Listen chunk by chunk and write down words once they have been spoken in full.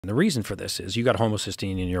And the reason for this is you got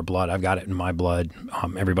homocysteine in your blood. I've got it in my blood.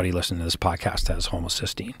 Everybody listening to this podcast has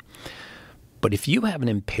homocysteine. But if you have an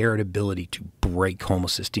impaired ability to break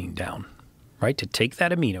homocysteine down, right, to take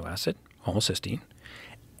that amino acid, homocysteine,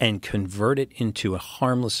 and convert it into a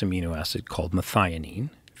harmless amino acid called methionine,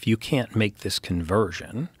 if you can't make this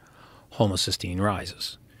conversion, homocysteine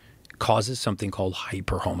rises. It causes something called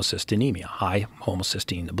hyperhomocysteinemia, high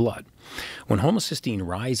homocysteine in the blood. When homocysteine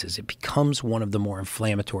rises, it becomes one of the more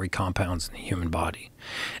inflammatory compounds in the human body.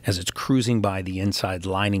 As it's cruising by the inside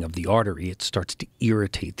lining of the artery, it starts to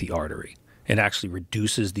irritate the artery. It actually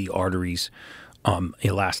reduces the artery's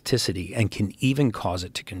elasticity and can even cause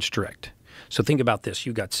it to constrict. So think about this.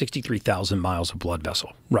 You've got 63,000 miles of blood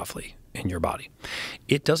vessel, roughly, in your body.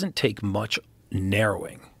 It doesn't take much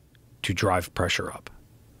narrowing to drive pressure up.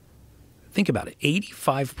 Think about it.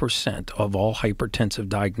 85% of all hypertensive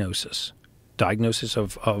diagnosis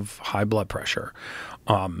of high blood pressure,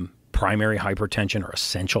 primary hypertension or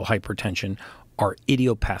essential hypertension, are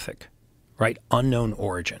idiopathic, right? Unknown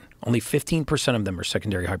origin. Only 15% of them are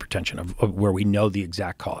secondary hypertension, of where we know the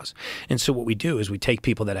exact cause. And so what we do is we take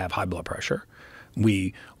people that have high blood pressure.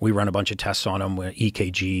 We run a bunch of tests on them.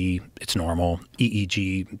 EKG, it's normal.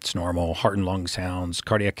 EEG, it's normal. Heart and lung sounds,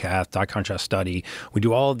 cardiac cath, dye contrast study. We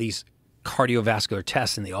do all of these cardiovascular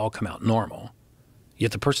tests and they all come out normal.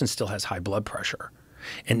 Yet the person still has high blood pressure.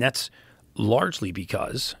 And that's largely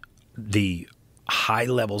because the high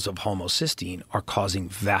levels of homocysteine are causing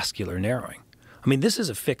vascular narrowing. I mean, this is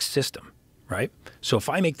a fixed system, right? So if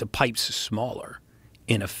I make the pipes smaller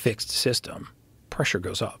in a fixed system, pressure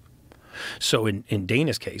goes up. So in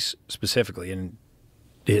Dana's case specifically, and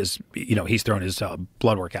he's thrown his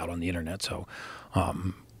blood work out on the internet, so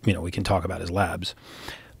we can talk about his labs.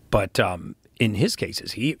 But in his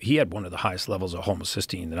cases, he had one of the highest levels of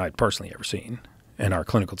homocysteine that I'd personally ever seen, and our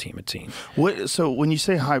clinical team had seen. So when you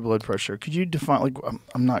say high blood pressure, could you define, like,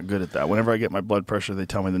 I'm not good at that. Whenever I get my blood pressure, they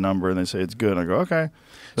tell me the number and they say it's good, and I go, okay.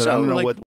 But So I don't know like, what